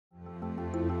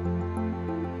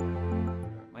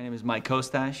is Mike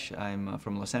Costache. I'm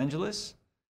from Los Angeles,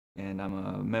 and I'm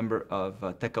a member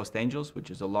of Tech Coast Angels,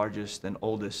 which is the largest and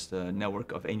oldest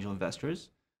network of angel investors.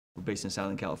 We're based in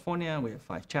Southern California. We have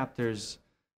 5 chapters,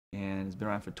 and it's been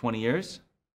around for 20 years.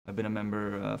 I've been a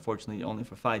member, fortunately, only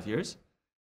for 5 years,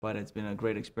 but it's been a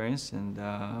great experience, and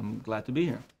I'm glad to be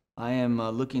here. I am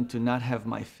looking to not have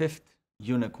my 5th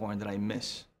unicorn that I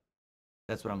miss.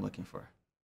 That's what I'm looking for.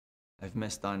 I've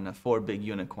missed on 4 big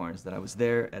unicorns that I was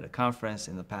there at a conference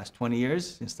in the past 20 years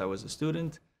since I was a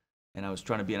student, and I was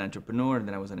trying to be an entrepreneur, and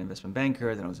then I was an investment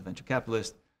banker, then I was a venture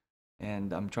capitalist,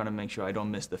 and I'm trying to make sure I don't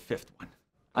miss the 5th one.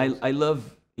 I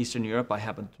love Eastern Europe. I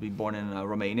happen to be born in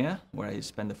Romania, where I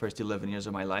spent the first 11 years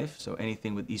of my life. So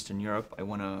anything with Eastern Europe, I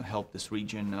want to help this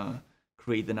region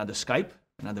create another Skype,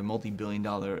 another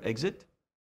multi-billion-dollar exit.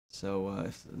 So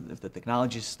if the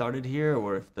technology is started here,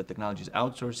 or if the technology is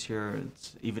outsourced here,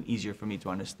 it's even easier for me to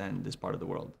understand this part of the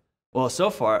world. Well, so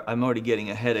far, I'm already getting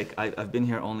a headache. I've been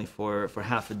here only for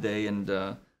half a day, and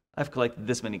I've collected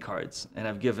this many cards, and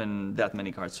I've given that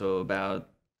many cards, so about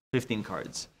 15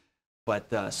 cards.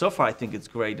 But so far, I think it's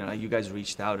great. You guys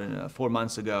reached out, and 4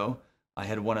 months ago, I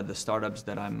had one of the startups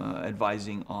that I'm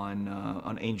advising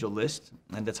on Angel List,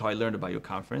 and that's how I learned about your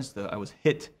conference. I was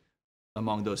hit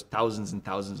among those thousands and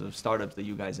thousands of startups that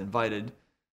you guys invited.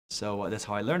 So that's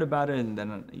how I learned about it, and then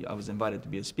I was invited to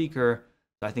be a speaker.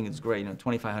 So I think it's great,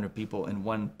 2,500 people in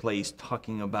one place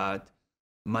talking about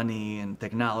money and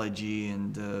technology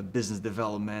and business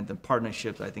development and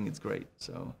partnerships. I think it's great.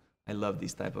 So I love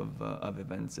these type of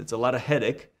events. It's a lot of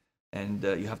headache, and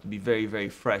you have to be very, very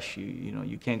fresh.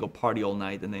 You can't go party all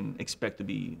night and then expect to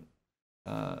be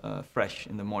fresh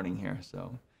in the morning here.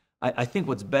 So I think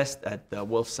what's best at the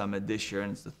Wolf Summit this year,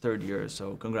 and it's the 3rd year,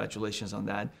 so congratulations on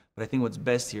that. But I think what's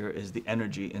best here is the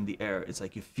energy in the air. It's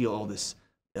like you feel all this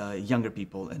younger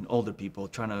people and older people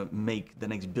trying to make the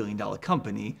next billion-dollar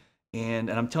company.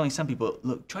 And I'm telling some people,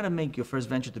 look, try to make your first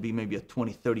venture to be maybe a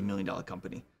 $20, $30 million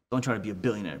company. Don't try to be a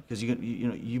billionaire, because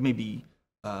you may be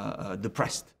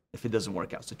depressed if it doesn't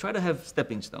work out. So try to have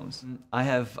stepping stones. I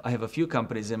have a few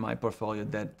companies in my portfolio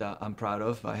that I'm proud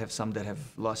of. I have some that have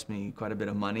lost me quite a bit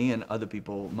of money, and other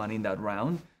people money in that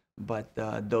round. But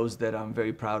those that I'm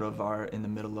very proud of are in the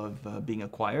middle of being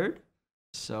acquired.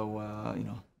 So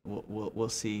we'll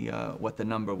see what the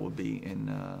number will be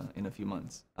in a few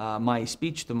months. My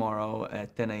speech tomorrow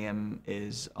at 10 a.m.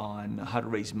 is on how to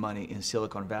raise money in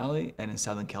Silicon Valley and in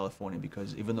Southern California,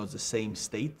 because even though it's the same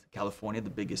state, California, the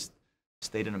biggest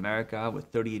state in America with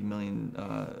 38 million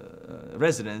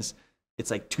residents, it's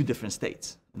like 2 different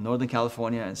states. Northern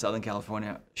California and Southern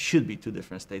California should be 2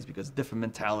 different states because different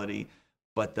mentality.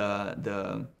 But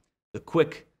the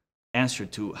quick answer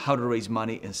to how to raise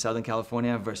money in Southern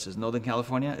California versus Northern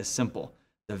California is simple.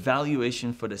 The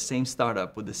valuation for the same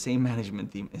startup with the same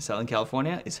management team in Southern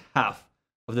California is half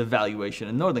of the valuation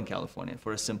in Northern California,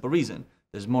 for a simple reason.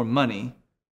 There's more money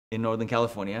in Northern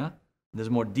California, there's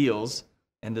more deals,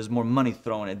 and there's more money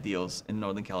thrown at deals in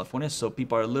Northern California. So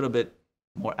people are a little bit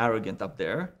more arrogant up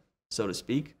there, so to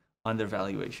speak, on their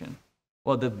valuation.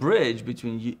 Well, the bridge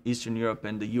between Eastern Europe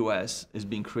and the US is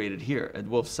being created here at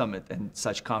Wolf Summit and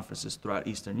such conferences throughout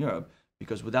Eastern Europe,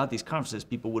 because without these conferences,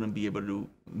 people wouldn't be able to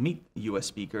meet US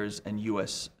speakers and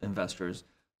US investors.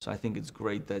 So I think it's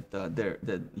great that,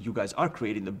 that you guys are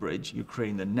creating the bridge. You're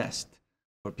creating the nest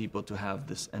for people to have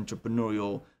this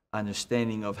entrepreneurial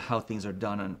understanding of how things are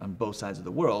done on both sides of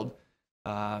the world.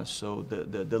 So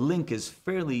the link is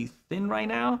fairly thin right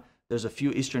now. There's a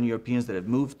few Eastern Europeans that have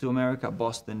moved to America,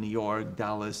 Boston, New York,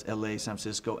 Dallas, LA, San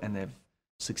Francisco, and they've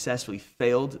successfully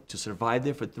failed to survive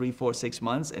there for 3, 4, 6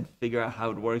 months and figure out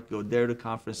how it works, go there to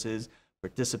conferences,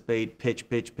 participate, pitch,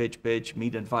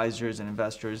 meet advisors and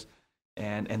investors.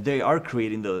 And they are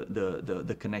creating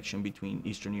the connection between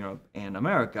Eastern Europe and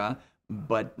America.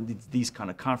 But it's these kind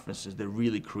of conferences that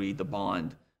really create the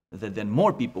bond, that then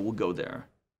more people will go there.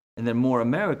 And then more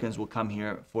Americans will come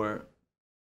here for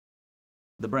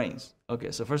the brains. Okay,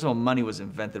 so first of all, money was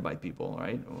invented by people,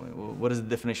 right? What is the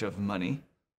definition of money?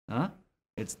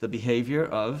 It's the behavior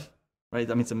of,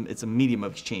 right? I mean, it's a medium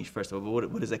of exchange, first of all,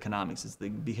 but what is economics? It's the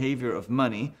behavior of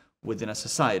money within a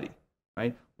society,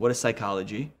 right? What is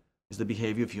psychology? It's the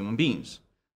behavior of human beings.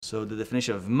 So the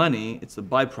definition of money, it's the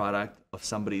byproduct of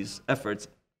somebody's efforts,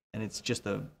 and it's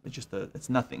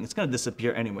nothing. It's going to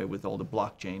disappear anyway with all the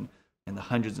blockchain and the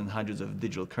hundreds and hundreds of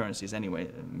digital currencies anyway.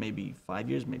 Maybe 5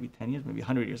 years, maybe 10 years, maybe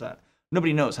 100 years out.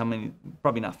 Nobody knows how many,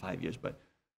 probably not 5 years, but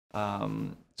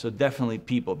so definitely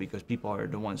people, because people are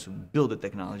the ones who build the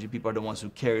technology. People are the ones who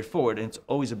carry it forward, and it's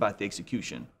always about the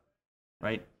execution,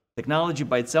 right? Technology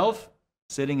by itself,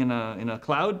 sitting in a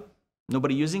cloud,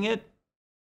 nobody using it,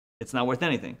 it's not worth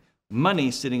anything.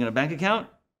 Money sitting in a bank account,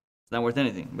 it's not worth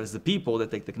anything. But it's the people that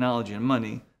take technology and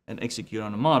money and execute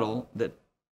on a model that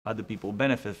other people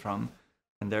benefit from,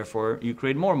 and therefore you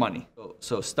create more money.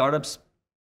 So startups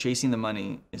chasing the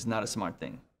money is not a smart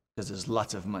thing because there's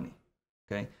lots of money.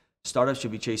 Okay, startups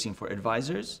should be chasing for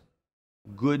advisors,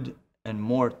 good and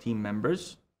more team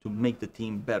members to make the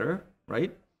team better,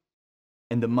 right?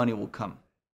 And the money will come.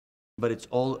 But it's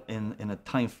all in a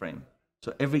time frame.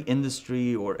 So every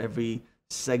industry or every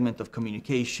segment of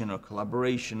communication or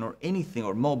collaboration or anything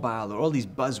or mobile or all these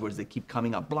buzzwords that keep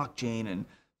coming up, blockchain and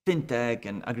fintech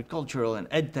and agricultural and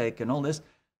edtech and all this,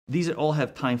 these all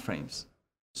have time frames.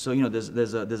 So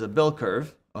there's a bell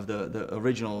curve of the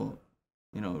original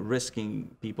risking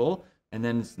people, and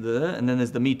then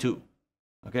there's the Me Too.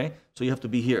 Okay, so you have to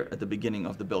be here at the beginning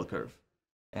of the bell curve,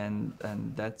 and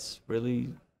that's really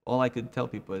all I could tell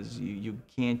people is you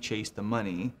can't chase the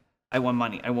money. I want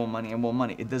money, I want money, I want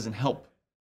money. It doesn't help.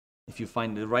 If you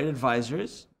find the right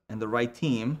advisors and the right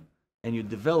team and you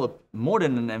develop more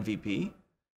than an MVP,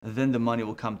 then the money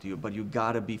will come to you. But you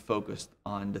gotta be focused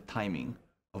on the timing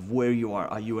of where you are.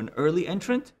 Are you an early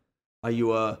entrant? Are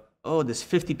you there's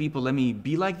 50 people, let me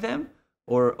be like them?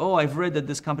 Or, I've read that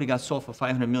this company got sold for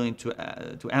 $500 million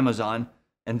to Amazon,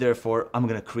 and therefore I'm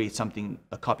gonna create something,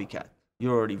 a copycat.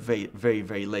 You're already very, very,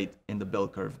 very late in the bell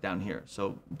curve down here.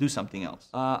 So do something else.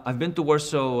 I've been to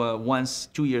Warsaw once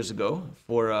 2 years ago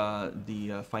for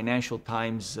the Financial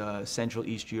Times Central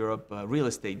East Europe Real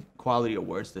Estate Quality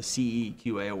Awards, the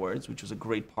CEQA Awards, which was a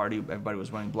great party. Everybody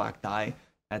was wearing black tie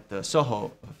at the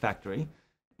Soho factory.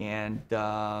 And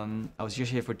I was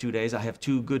just here for 2 days. I have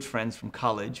two good friends from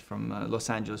college, from Los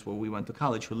Angeles, where we went to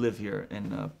college, who live here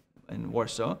in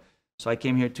Warsaw. So I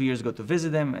came here 2 years ago to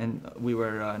visit them, and we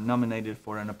were nominated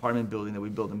for an apartment building that we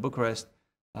built in Bucharest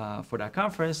for that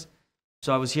conference.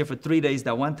 So I was here for 3 days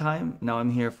that one time. Now I'm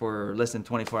here for less than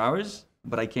 24 hours,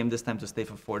 but I came this time to stay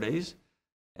for 4 days.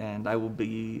 And I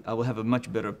will have a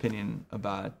much better opinion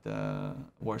about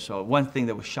Warsaw. One thing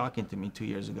that was shocking to me 2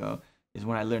 years ago is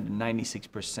when I learned that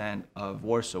 96% of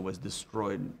Warsaw was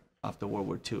destroyed after World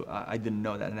War II. I didn't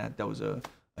know that, and that was a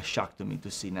shock to me to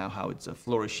see now how it's a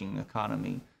flourishing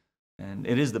economy. And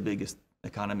it is the biggest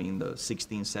economy in the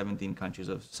 16, 17 countries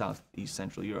of Southeast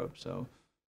Central Europe. So,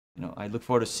 I look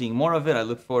forward to seeing more of it. I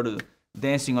look forward to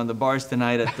dancing on the bars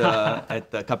tonight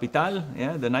at the Capital,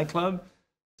 the nightclub.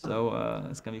 So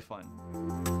it's gonna be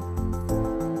fun.